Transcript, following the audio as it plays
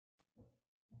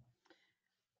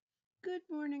Good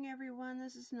morning, everyone.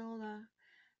 This is Nola.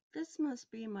 This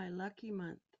must be my lucky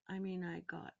month. I mean, I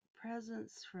got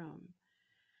presents from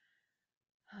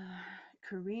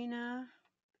Karina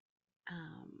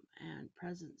and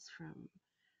presents from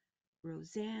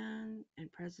Roseanne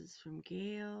and presents from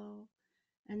Gail.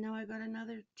 And now I got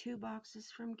another two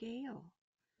boxes from Gail.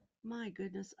 My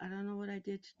goodness, I don't know what I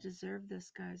did to deserve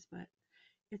this, guys, but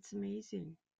it's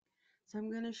amazing. So I'm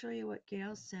going to show you what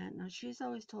Gail sent. Now, she's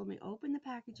always told me open the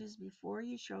packages before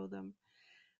you show them,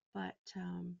 but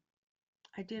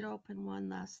I did open one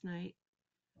last night,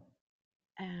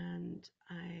 and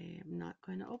I am not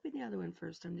going to open the other one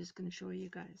first. I'm just going to show you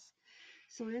guys.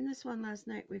 So in this one last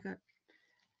night, we got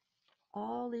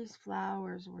all these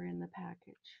flowers were in the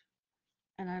package,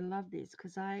 and I love these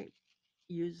because I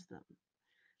use them.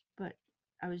 But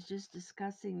I was just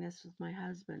discussing this with my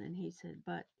husband, and he said,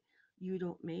 "But you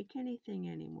don't make anything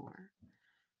anymore."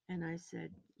 And I said,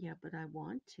 "Yeah, but I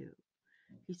want to."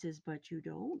 He says, "But you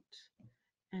don't."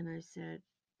 And I said,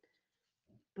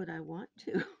 "But I want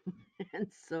to." And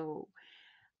so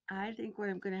I think what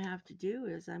I'm going to have to do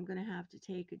is I'm going to have to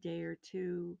take a day or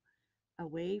two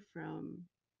away from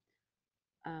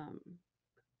um,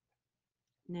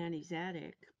 Nanny's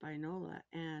Attic by Nola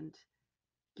and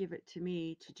give it to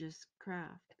me to just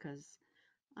craft because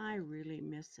I really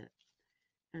miss it.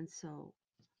 And so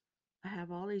I have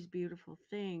all these beautiful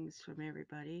things from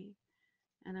everybody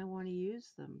and I want to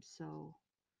use them. So,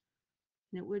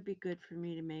 and it would be good for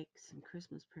me to make some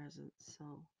Christmas presents.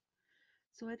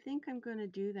 So I think I'm going to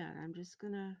do that. I'm just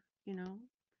going to, you know,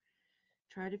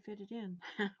 try to fit it in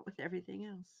with everything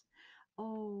else.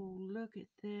 Oh, look at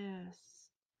this.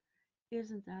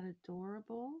 Isn't that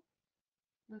adorable?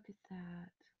 Look at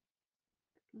that.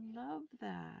 Love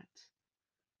that.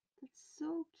 That's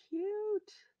so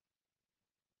cute.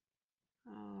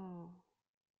 Oh,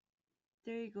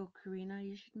 there you go, Karina.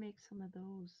 You should make some of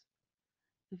those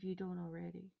if you don't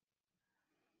already.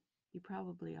 You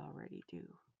probably already do.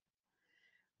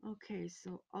 Okay,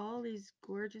 so all these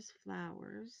gorgeous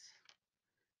flowers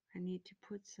I need to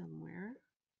put somewhere,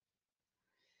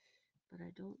 but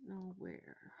I don't know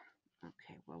where.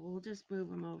 Okay, well, we'll just move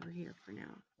them over here for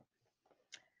now.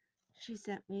 She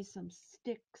sent me some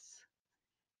sticks,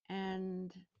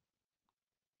 and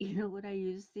you know what I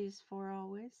use these for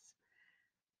always?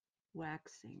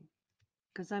 Waxing.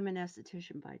 Because I'm an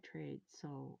esthetician by trade,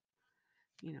 so,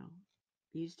 you know,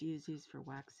 I used to use these for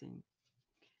waxing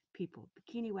people,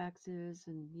 bikini waxes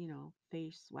and, you know,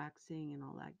 face waxing and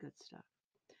all that good stuff.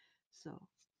 So,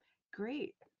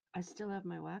 great. I still have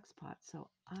my wax pot, so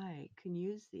I can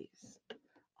use these.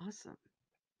 Awesome.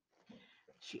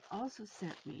 She also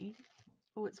sent me,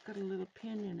 oh, it's got a little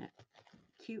pin in it.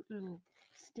 Cute little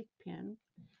stick pin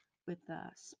with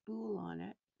a spool on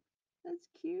it. That's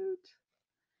cute.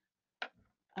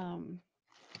 Um,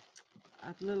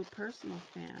 a little personal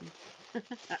fan.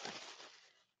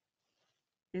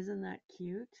 Isn't that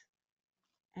cute?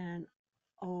 And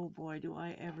oh boy, do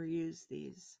I ever use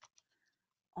these.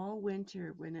 All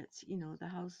winter when it's, you know, the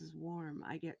house is warm,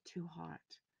 I get too hot.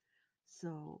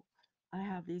 So I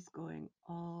have these going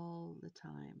all the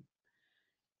time.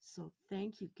 So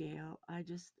thank you, Gail. I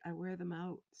wear them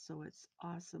out, so it's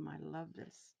awesome. I love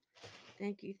this.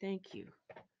 Thank you, thank you.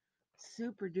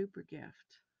 Super duper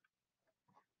gift.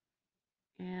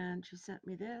 And she sent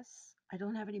me this. I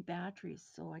don't have any batteries,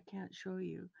 so I can't show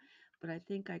you, but I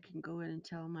think I can go in and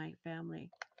tell my family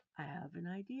I have an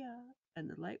idea, and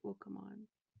the light will come on,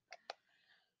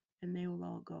 and they will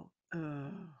all go,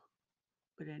 "Ugh."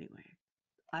 But anyway,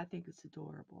 I think it's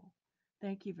adorable.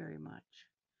 Thank you very much.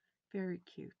 Very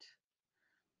cute.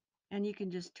 And you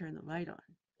can just turn the light on.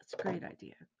 It's a great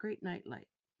idea. Great night light.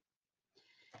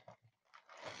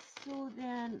 So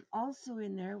then also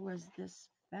in there was this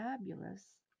fabulous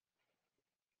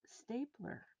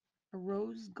stapler, a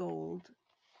rose gold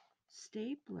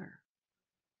stapler.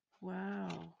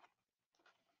 Wow,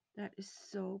 that is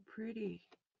so pretty.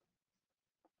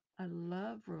 I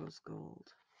love rose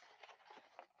gold.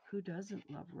 Who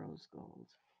doesn't love rose gold?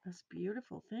 That's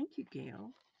beautiful. Thank you,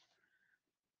 Gail.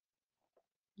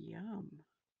 Yum.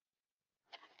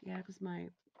 Yeah, because my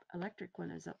electric one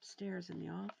is upstairs in the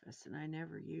office and I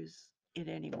never use it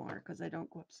anymore because I don't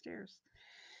go upstairs.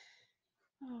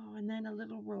 Oh, and then a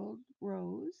little rolled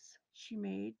rose she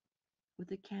made with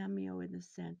a cameo in the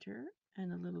center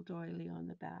and a little doily on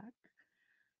the back.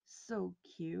 So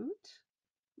cute.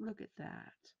 Look at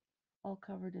that. All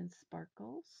covered in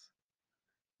sparkles.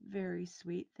 Very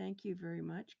sweet. Thank you very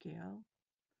much, Gail.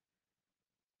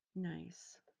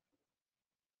 Nice.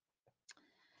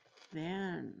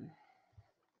 Then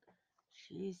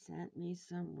she sent me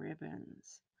some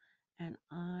ribbons, and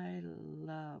I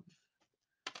love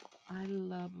I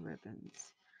love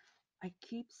ribbons. I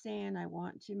keep saying I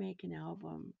want to make an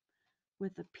album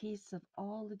with a piece of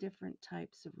all the different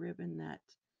types of ribbon that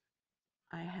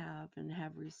I have and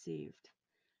have received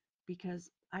because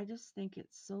I just think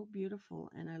it's so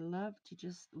beautiful and I love to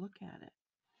just look at it.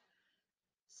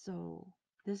 So,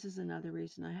 this is another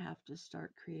reason I have to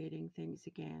start creating things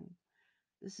again.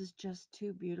 This is just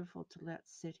too beautiful to let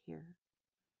sit here.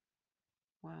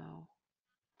 Wow.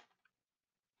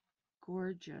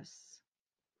 Gorgeous.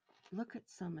 Look at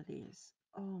some of these.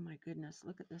 Oh my goodness.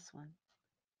 Look at this one.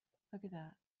 Look at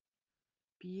that.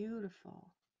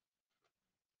 Beautiful.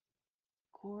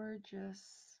 Gorgeous.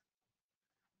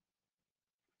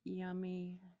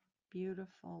 Yummy.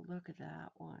 Beautiful. Look at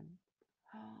that one.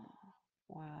 Oh,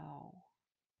 wow.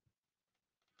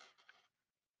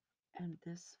 And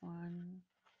this one.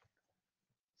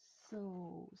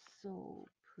 So, so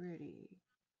pretty.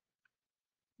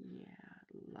 Yeah,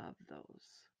 love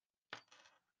those.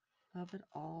 Love it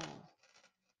all.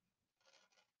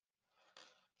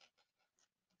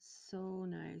 So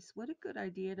nice. What a good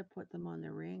idea to put them on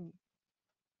the ring.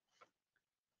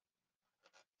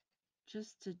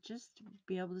 Just to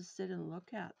be able to sit and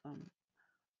look at them.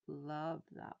 Love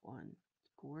that one.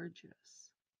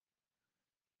 Gorgeous.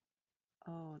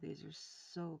 Oh, these are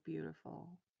so beautiful.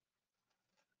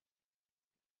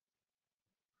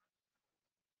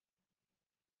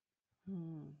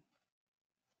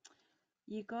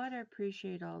 You gotta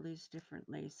appreciate all these different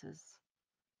laces.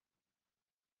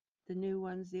 The new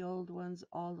ones, the old ones,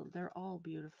 they're all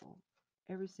beautiful.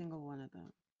 Every single one of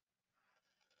them.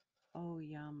 Oh,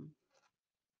 yum.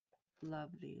 Love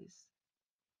these.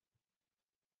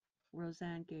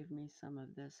 Roseanne gave me some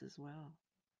of this as well.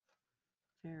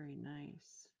 Very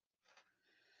nice.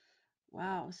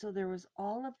 Wow, so there was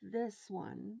all of this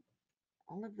one.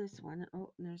 All of this one.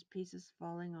 Oh, and there's pieces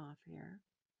falling off here.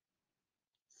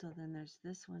 So then there's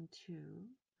this one too.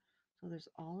 So there's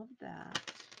all of that.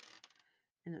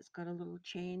 And it's got a little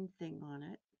chain thing on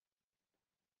it,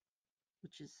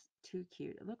 which is too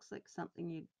cute. It looks like something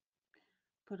you'd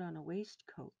put on a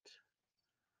waistcoat.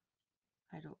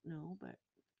 I don't know, but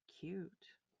cute.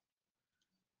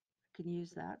 I can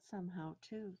use that somehow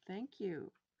too. Thank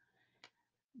you.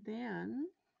 Then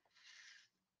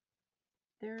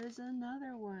there is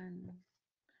another one.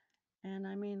 And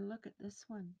I mean, look at this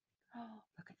one. Oh,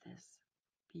 look at this.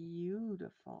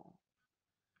 Beautiful.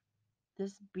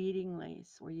 This beading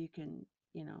lace where you can,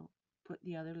 put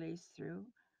the other lace through.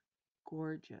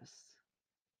 Gorgeous.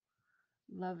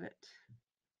 Love it.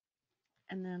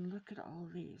 And then look at all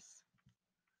these.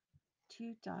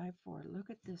 To die for. Look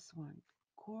at this one.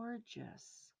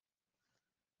 Gorgeous.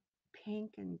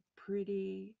 Pink and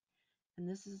pretty. And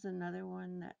this is another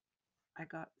one that I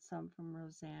got some from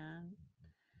Roseanne.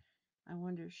 I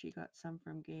wonder if she got some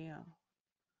from Gail.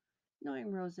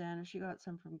 Knowing Roseanne, if she got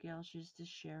some from Gail, she's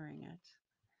just sharing it.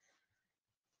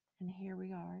 And here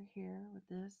we are here with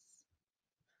this.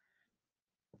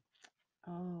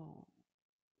 Oh,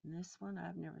 and this one,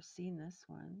 I've never seen this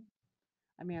one.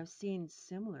 I mean, I've seen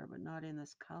similar, but not in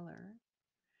this color.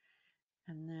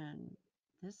 And then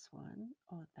this one,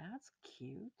 oh, that's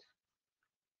cute.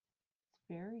 It's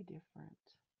very different.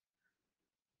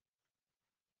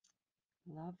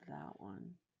 Love that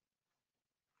one.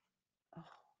 Oh,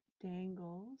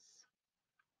 dangles.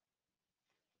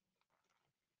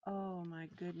 Oh my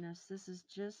goodness, this is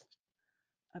just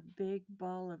a big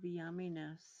ball of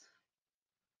yumminess.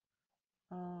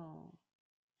 Oh,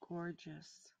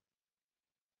 gorgeous.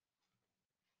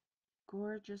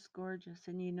 Gorgeous, gorgeous.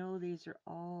 And you know these are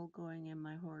all going in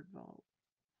my hoard vault.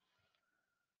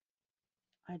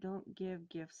 I don't give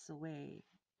gifts away.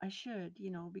 I should,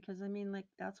 because I mean, like,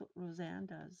 that's what Roseanne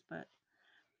does, but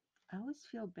I always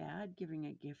feel bad giving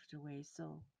a gift away,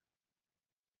 so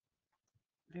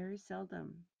very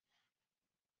seldom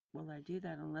will I do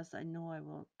that unless I know I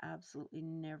will absolutely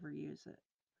never use it.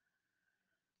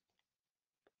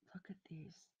 Look at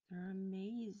these. They're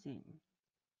amazing.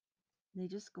 They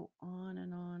just go on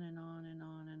and on and on and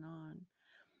on and on.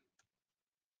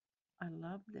 I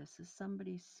love this. Has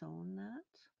somebody sewn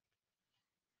that?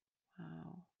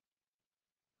 Wow.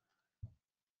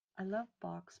 I love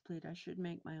box pleat. I should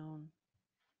make my own.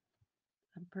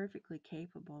 I'm perfectly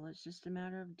capable. It's just a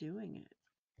matter of doing it.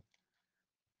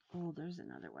 Oh, there's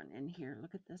another one in here.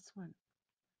 Look at this one.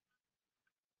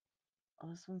 Oh,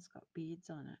 this one's got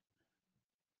beads on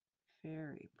it.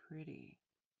 Very pretty.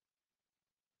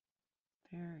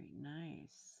 Very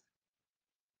nice.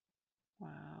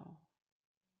 Wow.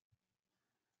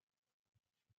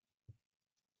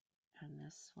 And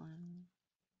this one.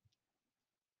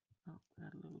 Oh,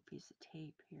 got a little piece of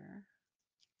tape here.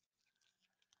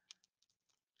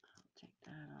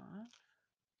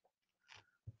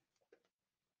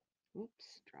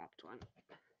 Oops, dropped one.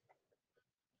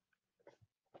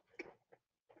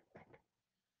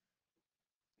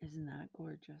 Isn't that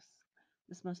gorgeous?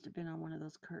 This must have been on one of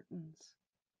those curtains.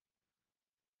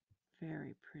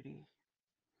 Very pretty.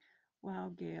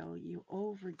 Wow, Gail, you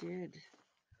overdid.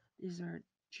 These are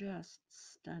just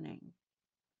stunning.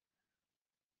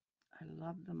 I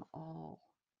love them all.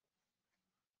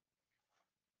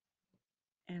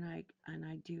 And I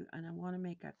want to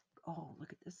make a, oh,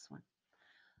 look at this one.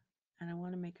 And I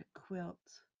want to make a quilt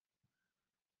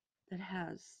that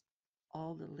has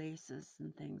all the laces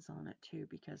and things on it too,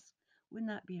 because wouldn't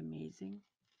that be amazing?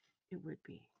 It would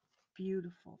be.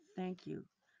 Beautiful. Thank you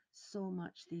so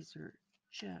much. These are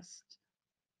just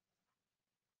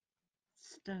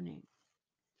stunning.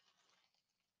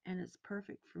 And it's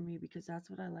perfect for me because that's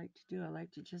what I like to do. I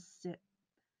like to just sit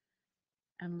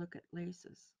and look at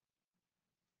laces.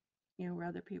 You know, where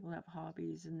other people have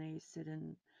hobbies and they sit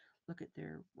and look at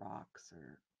their rocks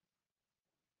or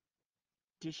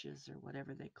dishes or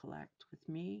whatever they collect. With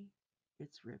me,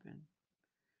 it's ribbon.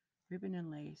 Ribbon and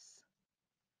lace.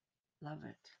 Love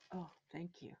it. Oh,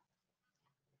 thank you.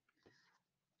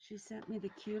 She sent me the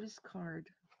cutest card.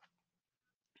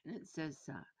 And it says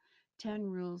 10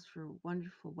 rules for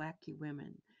wonderful, wacky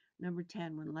women. Number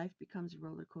 10, when life becomes a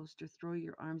roller coaster, throw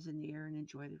your arms in the air and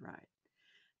enjoy the ride.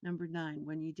 Number 9,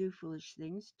 when you do foolish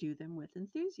things, do them with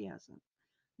enthusiasm.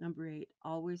 Number 8,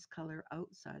 always color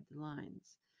outside the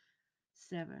lines.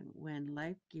 7, when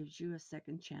life gives you a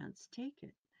second chance, take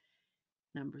it.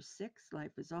 Number 6,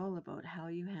 life is all about how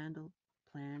you handle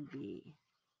plan B.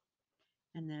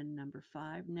 And then number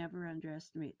 5, never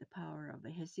underestimate the power of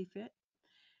a hissy fit.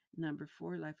 Number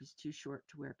 4, life is too short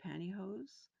to wear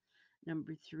pantyhose.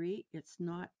 Number 3, if it's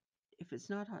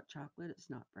not hot chocolate, it's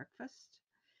not breakfast.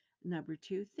 Number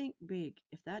 2, think big.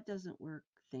 If that doesn't work,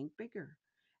 think bigger.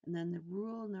 And then the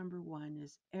rule number 1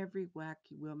 is every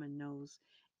wacky woman knows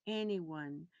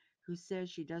anyone who says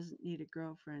she doesn't need a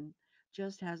girlfriend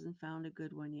just hasn't found a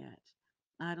good one yet.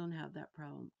 I don't have that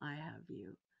problem. I have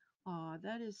you. Aw,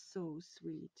 that is so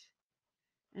sweet.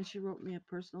 And she wrote me a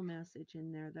personal message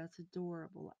in there. That's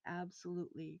adorable.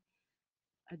 Absolutely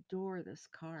adore this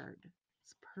card.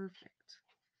 It's perfect.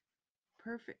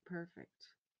 Perfect,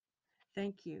 perfect.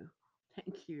 Thank you.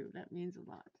 Thank you. That means a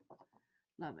lot.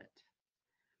 Love it.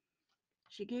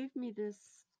 She gave me this,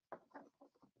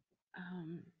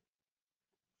 um,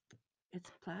 it's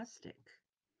plastic.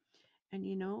 And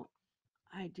you know,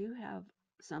 I do have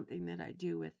something that I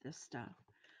do with this stuff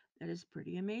that is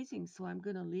pretty amazing. So I'm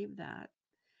going to leave that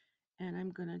and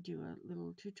I'm going to do a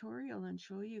little tutorial and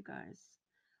show you guys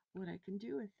what I can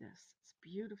do with this. It's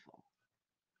beautiful.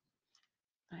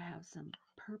 I have some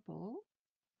purple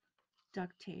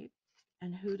duct tape.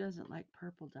 And who doesn't like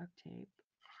purple duct tape?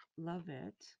 Love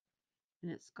it.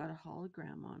 And it's got a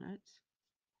hologram on it.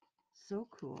 So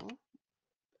cool.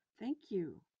 Thank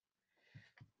you.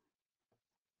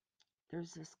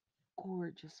 There's this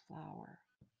gorgeous flower.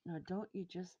 Now, don't you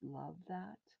just love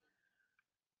that?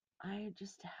 I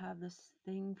just have this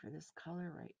thing for this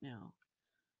color right now.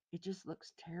 It just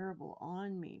looks terrible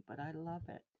on me, but I love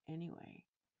it anyway.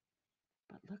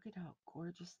 But look at how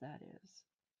gorgeous that is.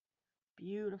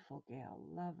 Beautiful, Gail.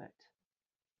 Love it.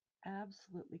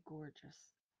 Absolutely gorgeous.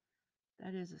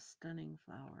 That is a stunning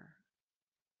flower.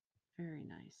 Very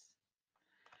nice.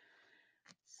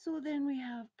 So then we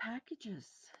have packages.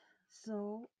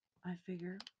 So I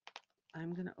figure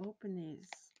I'm going to open these.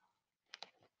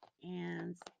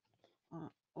 And,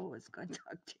 oh, it's got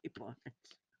duct tape on it.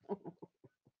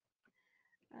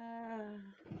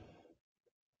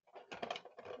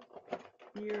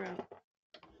 You're a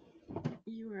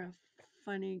you're a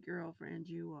funny girlfriend,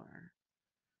 you are.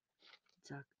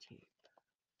 Duct tape.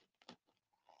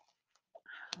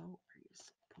 How are you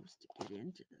supposed to get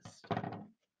into this stuff?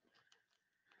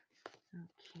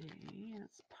 Okay,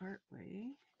 that's part way.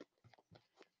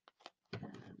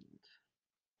 And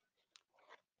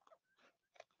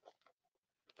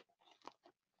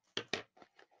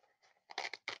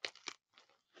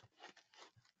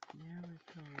there we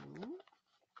go.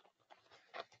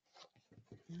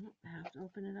 Nope, I have to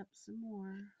open it up some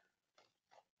more.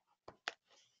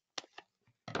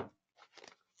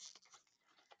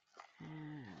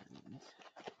 And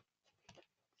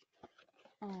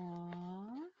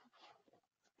aww.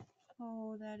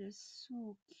 Oh, that is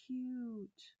so cute.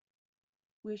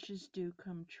 Wishes do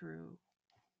come true.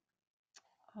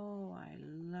 Oh, I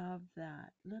love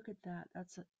that. Look at that.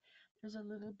 There's a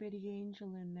little bitty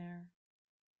angel in there.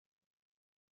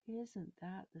 Isn't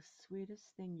that the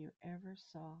sweetest thing you ever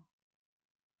saw?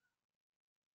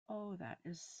 Oh, that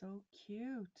is so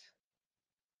cute.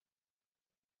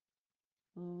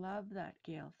 Love that,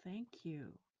 Gail. Thank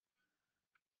you.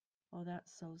 Oh,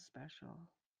 that's so special.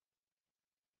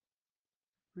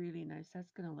 Really nice.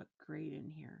 That's going to look great in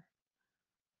here.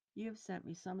 You have sent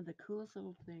me some of the coolest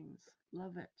little things.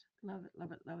 Love it. Love it,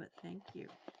 love it, love it. Thank you.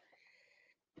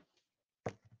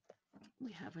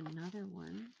 We have another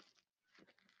one.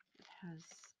 It has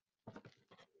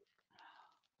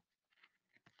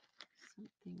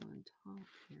something on top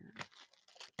here.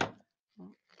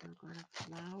 Oh, I've got a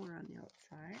flower on the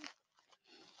outside.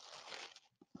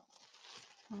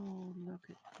 Oh, look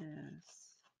at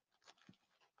this.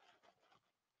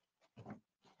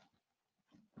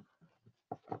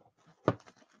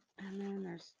 And then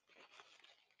there's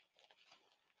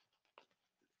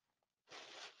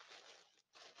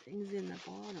things in the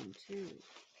bottom too.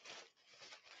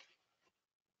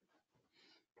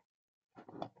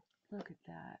 Look at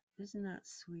that. Isn't that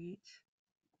sweet?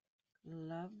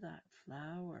 Love that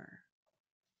flower.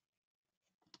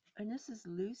 And this is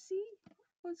Lucy?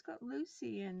 Oh, it's got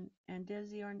Lucy and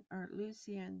Desi or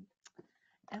Lucy and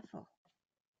Ethel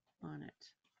on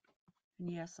it. And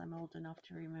yes, I'm old enough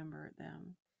to remember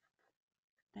them.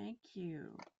 Thank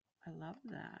you. I love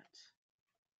that.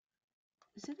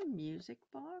 Is it a music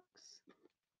box?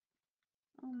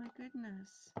 Oh my goodness.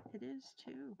 It is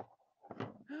too.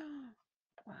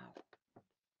 Wow.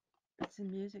 It's a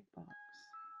music box.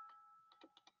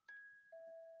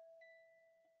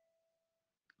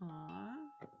 Aww.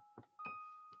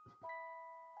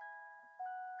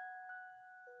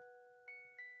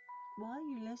 While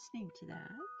you're listening to that,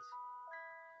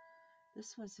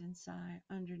 this was inside,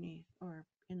 underneath, or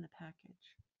in the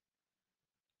package.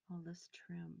 All this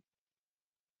trim.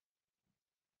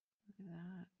 Look at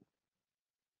that.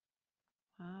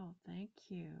 Wow, thank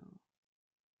you.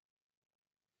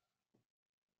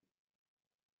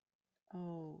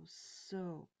 Oh,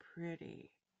 so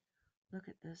pretty. Look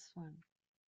at this one.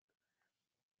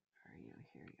 Where are you?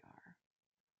 Here you are.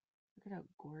 Look at how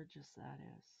gorgeous that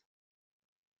is.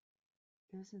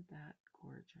 Isn't that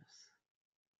gorgeous?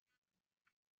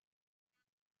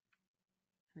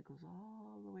 And it goes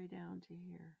all the way down to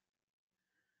here.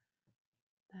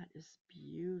 That is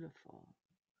beautiful.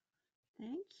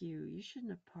 Thank you. You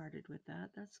shouldn't have parted with that.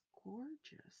 That's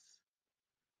gorgeous.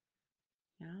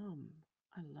 Yum.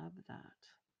 I love that.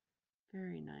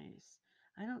 Very nice.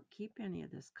 I don't keep any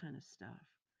of this kind of stuff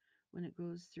when it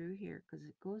goes through here because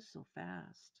it goes so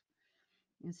fast.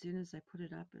 As soon as I put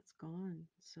it up, it's gone.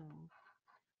 So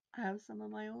I have some of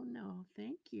my own now.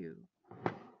 Thank you.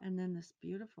 And then this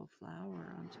beautiful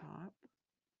flower on top.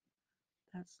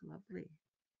 That's lovely.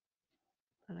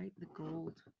 I like the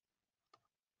gold.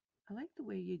 I like the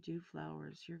way you do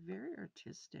flowers. You're very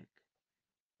artistic.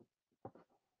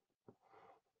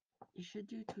 You should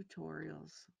do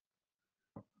tutorials.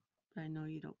 But I know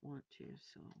you don't want to,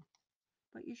 so.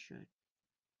 But you should.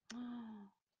 Oh,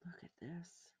 look at this.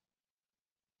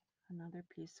 Another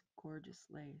piece of gorgeous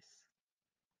lace.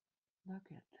 Look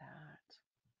at that.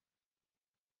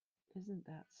 Isn't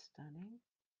that stunning?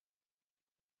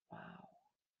 Wow.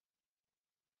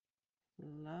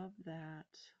 Love that.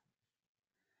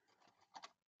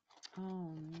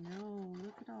 Oh no,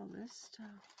 look at all this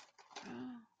stuff.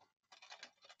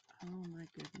 Oh my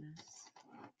goodness.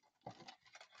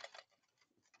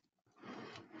 I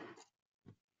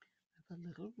have a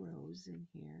little rose in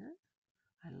here.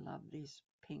 I love these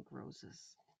pink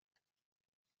roses.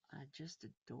 I just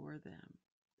adore them.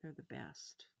 They're the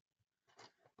best.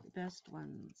 The best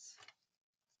ones.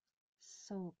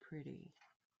 So pretty.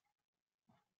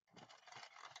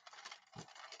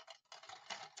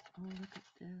 Oh, look at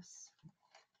this.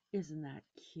 Isn't that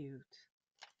cute?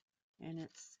 And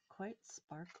it's quite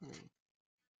sparkly.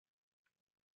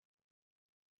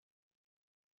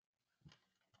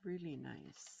 Really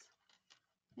nice.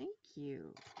 Thank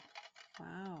you.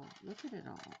 Wow, look at it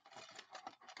all.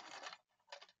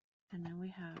 And then we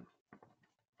have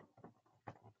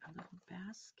a little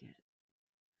basket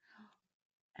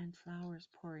and flowers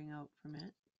pouring out from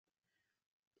it.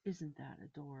 Isn't that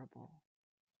adorable?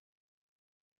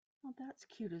 Oh, that's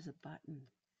cute as a button.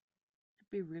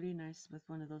 It'd be really nice with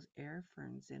one of those air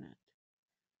ferns in it.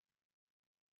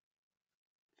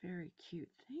 Very cute.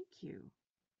 Thank you.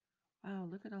 Wow,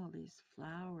 look at all these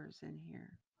flowers in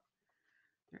here.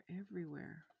 They're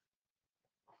everywhere.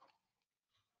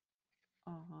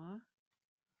 Aw.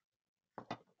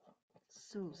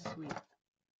 So sweet.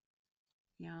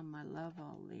 Yum, I love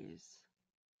all these.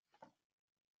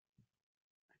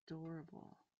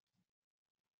 Adorable.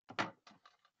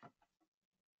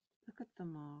 Look at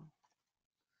them all.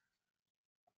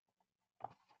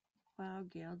 Wow,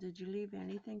 Gail, did you leave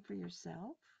anything for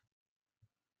yourself?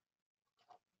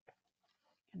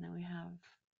 And then we have,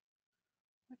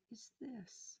 what is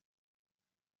this?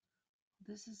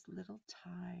 This is little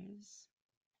ties.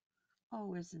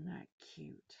 Oh, isn't that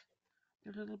cute?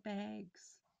 They're little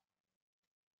bags.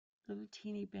 Little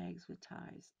teeny bags with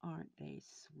ties. Aren't they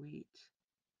sweet?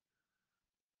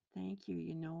 Thank you.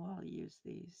 You know I'll use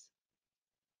these.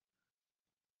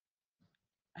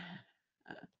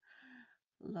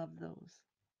 Love those.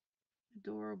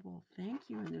 Adorable. Thank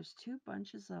you. And there's 2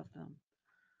 bunches of them.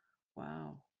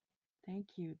 Wow.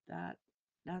 Thank you.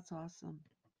 That's awesome.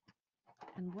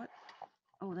 And what?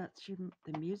 Oh, that's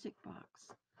the music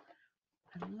box.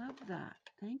 I love that.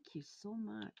 Thank you so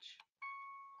much.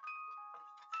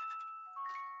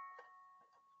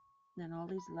 Then all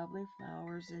these lovely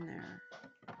flowers in there.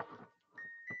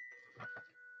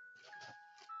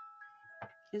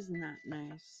 Isn't that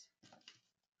nice?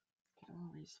 Look at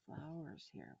all these flowers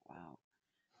here. Wow.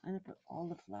 I'm going to put all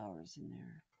the flowers in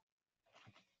there.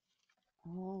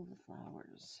 All the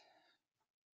flowers.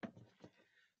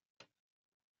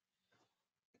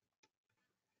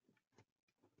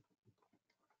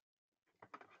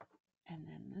 And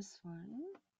then this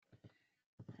one.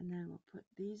 And then we'll put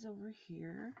these over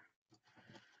here.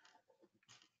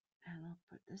 And I'll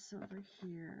put this over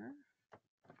here.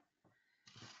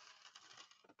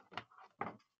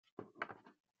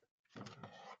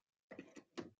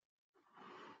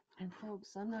 And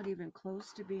folks, I'm not even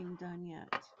close to being done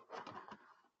yet.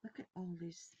 Look at all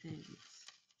these things.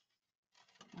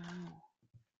 Wow.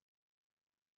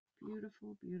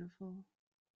 Beautiful, beautiful.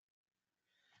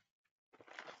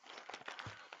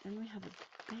 Then we have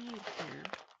a bag here.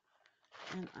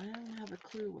 And I don't have a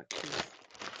clue what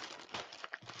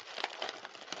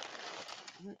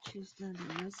she's done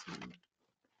in this one.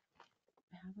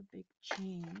 I have a big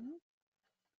chain.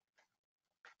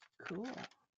 Cool.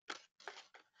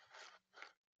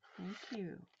 Thank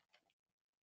you.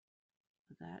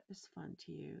 That is fun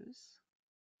to use.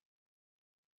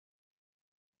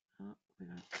 Oh, we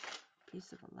got a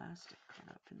piece of elastic caught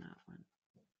up in that one.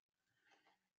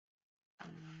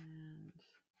 And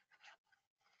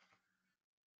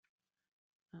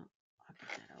oh, I'll get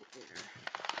that out later.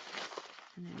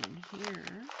 And then in here,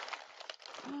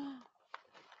 oh,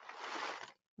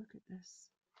 look at this.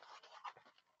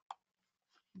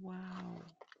 Wow.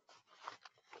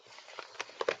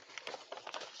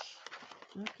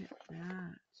 Look at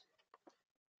that.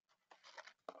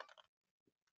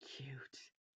 Cute.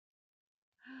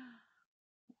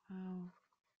 Wow.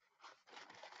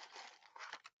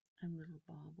 And little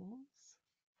baubles.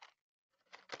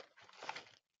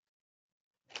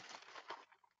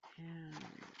 And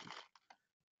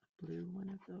a blue one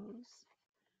of those.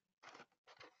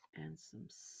 And some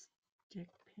stick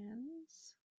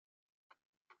pins.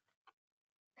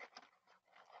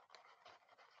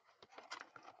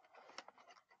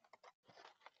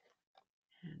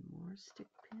 And more stick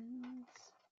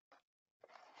pins.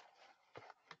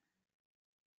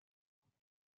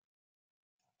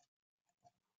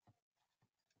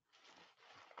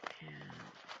 And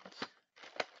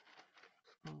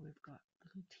oh, we've got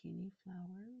little teeny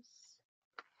flowers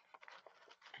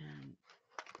and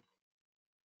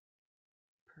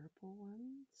purple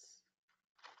ones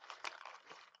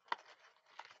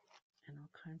and all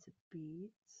kinds of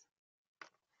beads.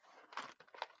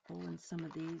 Oh, and some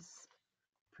of these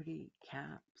pretty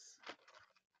caps.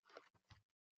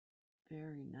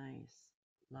 Very nice.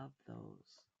 Love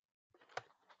those.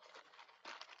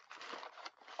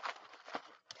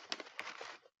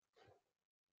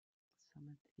 Some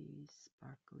of these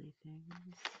sparkly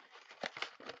things.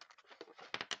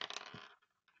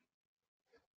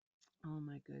 Oh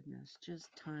my goodness,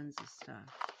 just tons of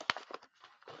stuff.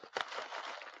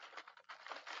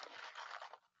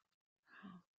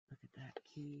 Look at that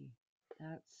key.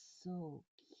 That's so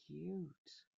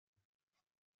cute.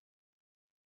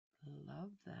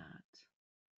 Love that.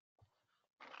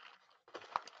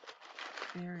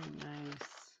 Very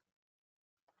nice.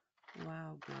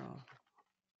 Wow, girl.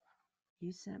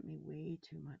 You sent me way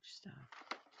too much stuff.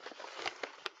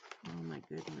 Oh my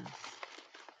goodness.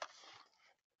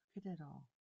 Look at it all.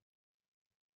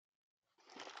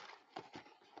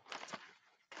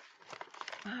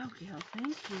 Wow, Gail,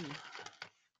 thank you.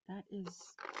 That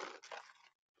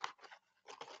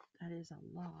is a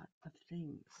lot of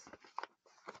things.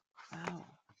 Wow.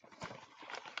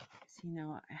 See,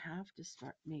 now I have to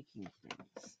start making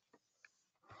things.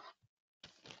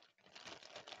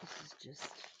 This is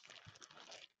just,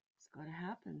 it's got to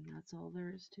happen. That's all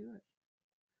there is to it.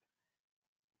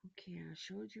 Okay, I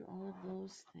showed you all of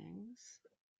those things.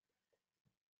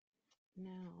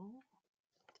 Now,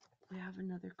 we have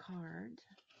another card.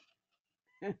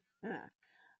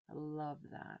 I love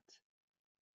that.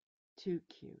 Too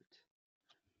cute.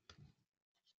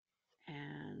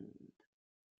 And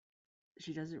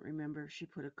she doesn't remember she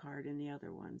put a card in the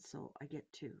other one, so I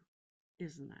get two.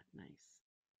 Isn't that nice?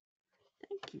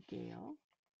 Thank you, Gail.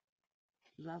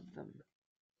 Love them.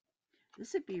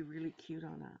 This would be really cute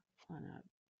on a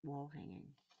wall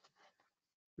hanging.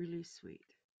 Really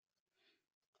sweet.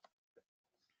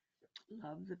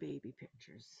 Love the baby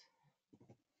pictures.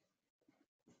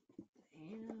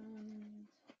 And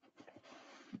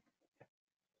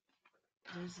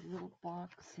there's a little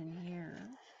box in here.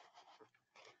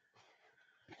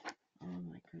 Oh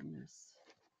my goodness.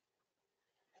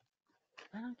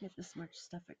 I don't get this much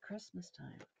stuff at Christmas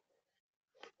time.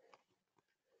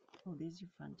 Oh, these are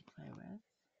fun to play with.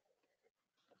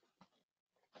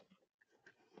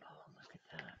 Oh, look at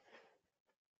that.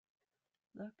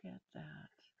 Look at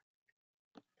that.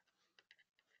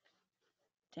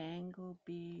 Dangle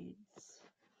beads.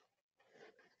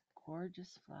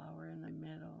 Gorgeous flower in the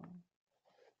middle.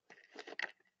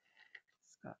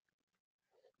 It's got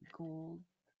gold,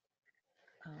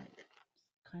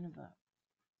 kind of a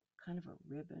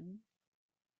ribbon.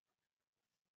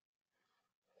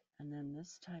 And then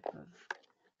this type of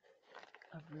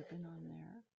ribbon on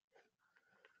there.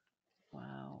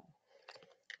 Wow.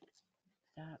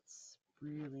 That's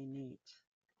really neat.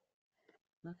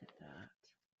 Look at that.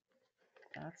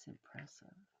 That's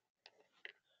impressive.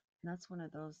 And that's one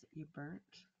of those that you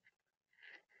burnt.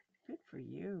 Good for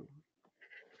you.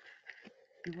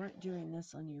 You weren't doing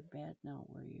this on your bed now,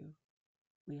 were you?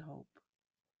 We hope.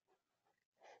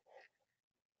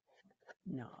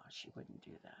 No, she wouldn't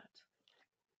do that.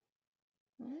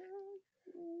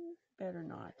 Better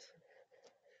not.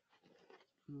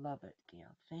 Love it,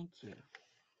 Gail. Thank you.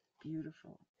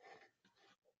 Beautiful.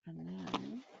 And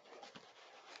then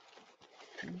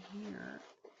in here,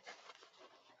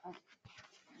 oh,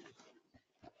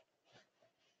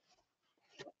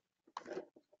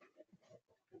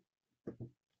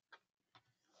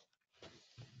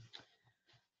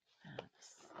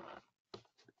 this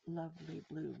lovely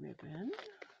blue ribbon.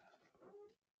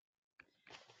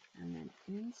 And then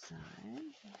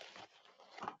inside,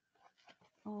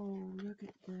 oh, look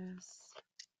at this.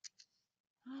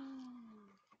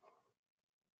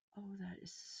 Oh, that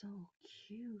is so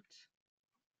cute.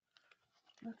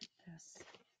 Look at this.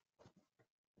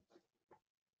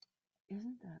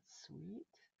 Isn't that sweet?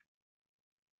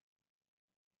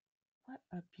 What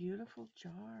a beautiful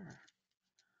jar.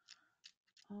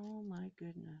 Oh my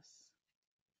goodness.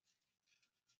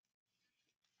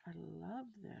 I love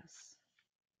this.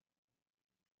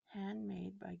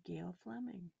 Handmade by Gail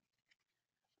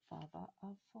Fava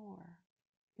of 4.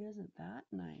 Isn't that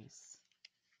nice?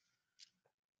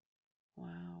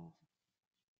 Wow.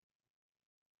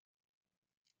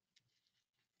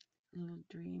 Little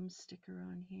dream sticker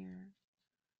on here.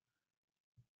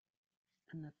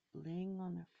 And the bling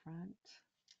on the front.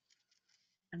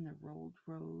 And the rolled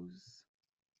rose.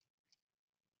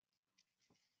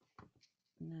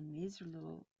 And then these are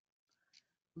little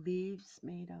leaves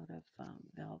made out of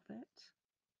velvet.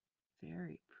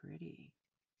 Very pretty.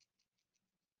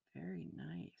 Very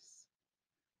nice.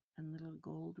 And little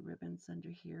gold ribbons under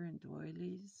here and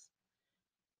doilies.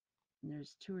 And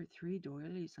there's 2 or 3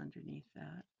 doilies underneath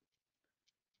that.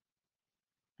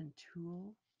 And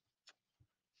tulle.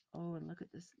 Oh, and look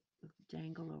at this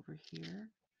dangle over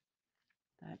here.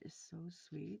 That is so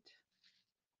sweet.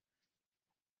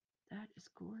 That is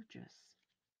gorgeous.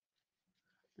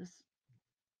 This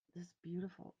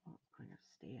beautiful, oh, I'm going to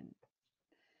stay in.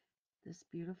 This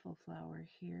beautiful flower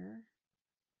here.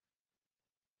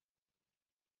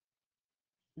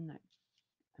 And that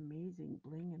amazing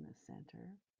bling in the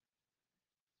center.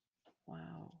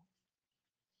 Wow.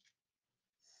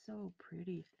 So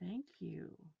pretty. Thank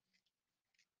you.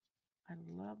 I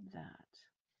love that.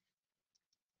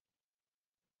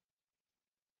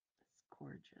 It's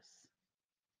gorgeous.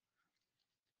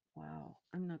 Wow.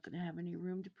 I'm not going to have any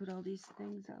room to put all these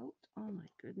things out. Oh my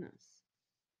goodness.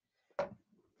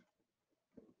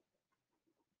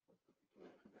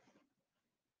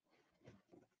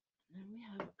 Then we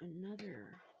have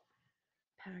another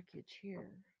package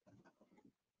here.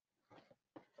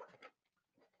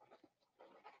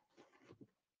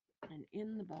 And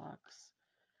in the box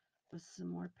was some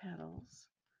more petals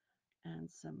and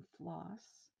some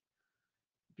floss.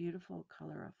 Beautiful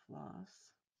color of floss.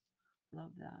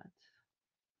 Love that.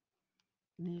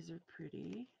 And these are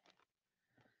pretty.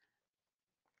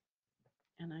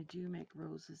 And I do make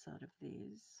roses out of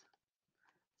these.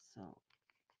 So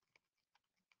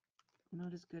I'm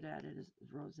not as good at it as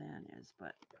Roseanne is,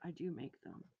 but I do make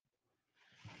them.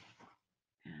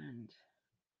 And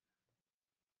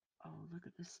oh, look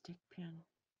at the stick pin.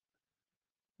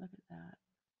 Look at that.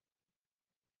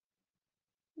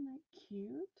 Isn't that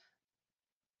cute?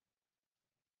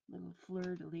 Little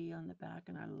fleur-de-lis on the back,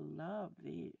 and I love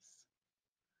these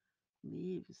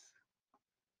leaves.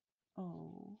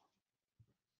 Oh,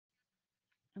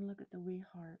 and look at the wee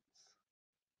hearts.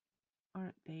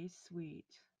 Aren't they sweet?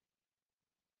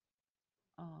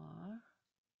 Aw,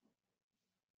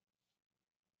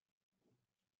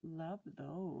 love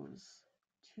those.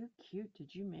 Too cute.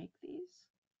 Did you make these?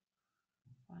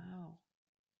 Wow.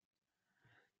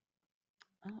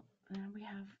 Oh, and we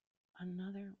have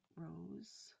another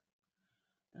rose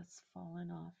that's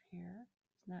fallen off here.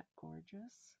 Isn't that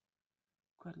gorgeous?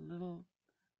 Got a little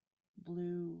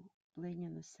blue bling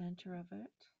in the center of it.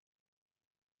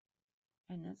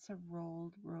 And it's a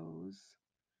rolled rose.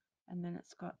 And then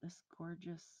it's got this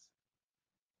gorgeous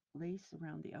lace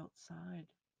around the outside.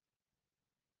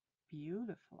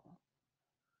 Beautiful.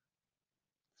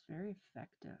 It's very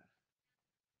effective.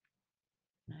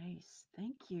 Nice.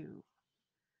 Thank you.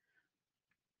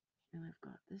 And I've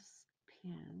got this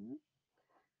pin.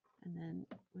 And then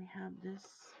we have this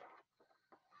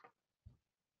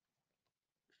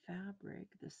fabric,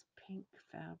 this pink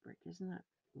fabric. Isn't that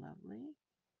lovely?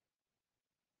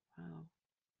 Wow.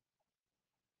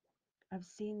 I've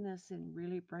seen this in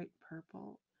really bright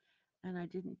purple, and I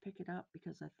didn't pick it up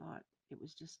because I thought it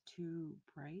was just too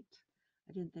bright.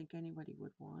 I didn't think anybody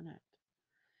would want it.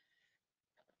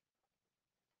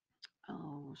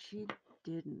 Oh, she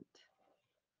didn't.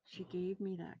 She gave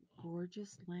me that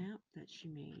gorgeous lamp that she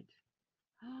made.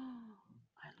 Oh,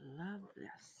 I love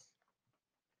this.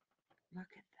 Look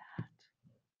at that.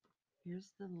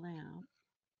 Here's the lamp.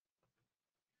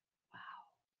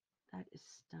 Wow, that is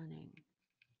stunning.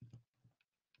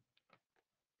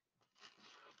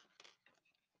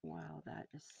 Wow, that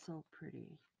is so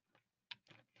pretty.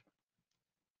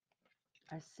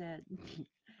 I said,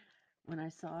 when I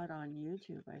saw it on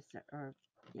YouTube, I said,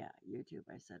 YouTube,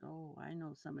 I said, oh, I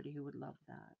know somebody who would love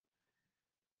that.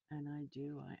 And I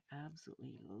do. I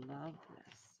absolutely love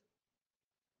this.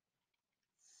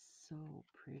 So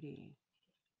pretty.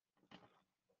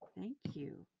 Thank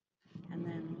you. And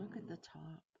then look at the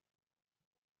top.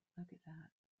 Look at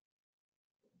that.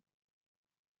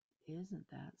 Isn't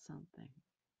that something?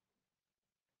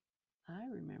 I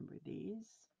remember these.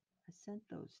 I sent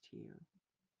those to you.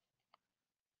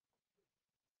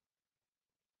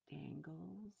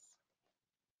 Dangles.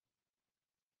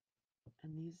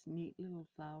 And these neat little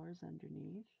flowers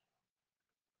underneath.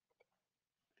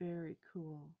 Very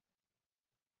cool.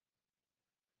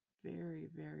 Very,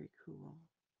 very cool.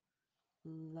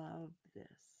 Love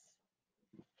this.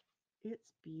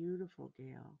 It's beautiful,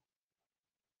 Gail.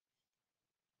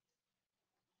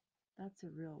 That's a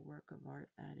real work of art,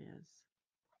 that is.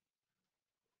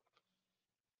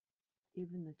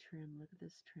 Even the trim, look at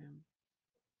this trim.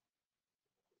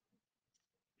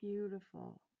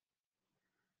 Beautiful.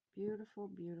 Beautiful,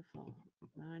 beautiful.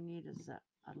 All I need is a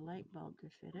light bulb to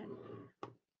fit it,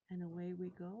 and away we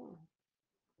go.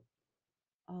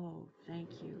 Oh, thank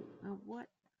you.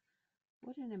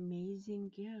 What an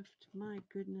amazing gift. My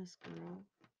goodness, girl.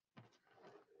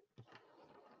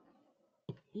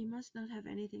 You must not have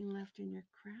anything left in your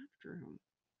craft room.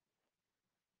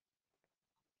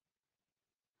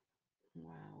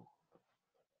 Wow.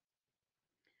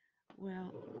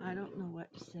 Well, I don't know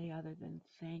what to say other than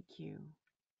thank you.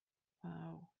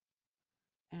 Wow.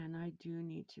 And I do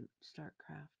need to start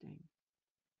crafting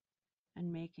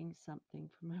and making something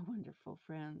for my wonderful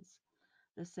friends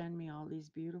that send me all these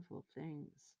beautiful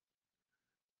things.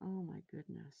 Oh my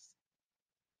goodness.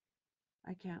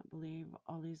 I can't believe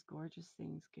all these gorgeous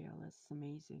things, Gail. That's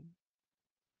amazing.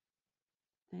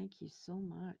 Thank you so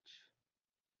much.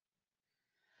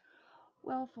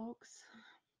 Well, folks,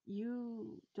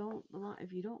 you don't belong.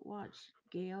 If you don't watch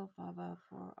Gail Fava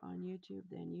on YouTube,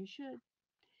 then you should.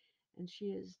 And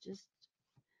she is just,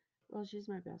 well, she's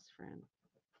my best friend.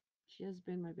 She has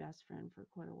been my best friend for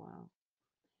quite a while.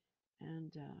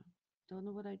 And don't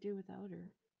know what I'd do without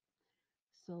her.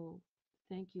 So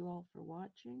thank you all for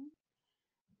watching.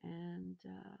 And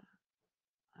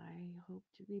I hope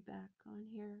to be back on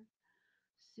here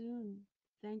soon.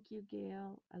 Thank you,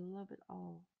 Gail. I love it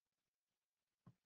all.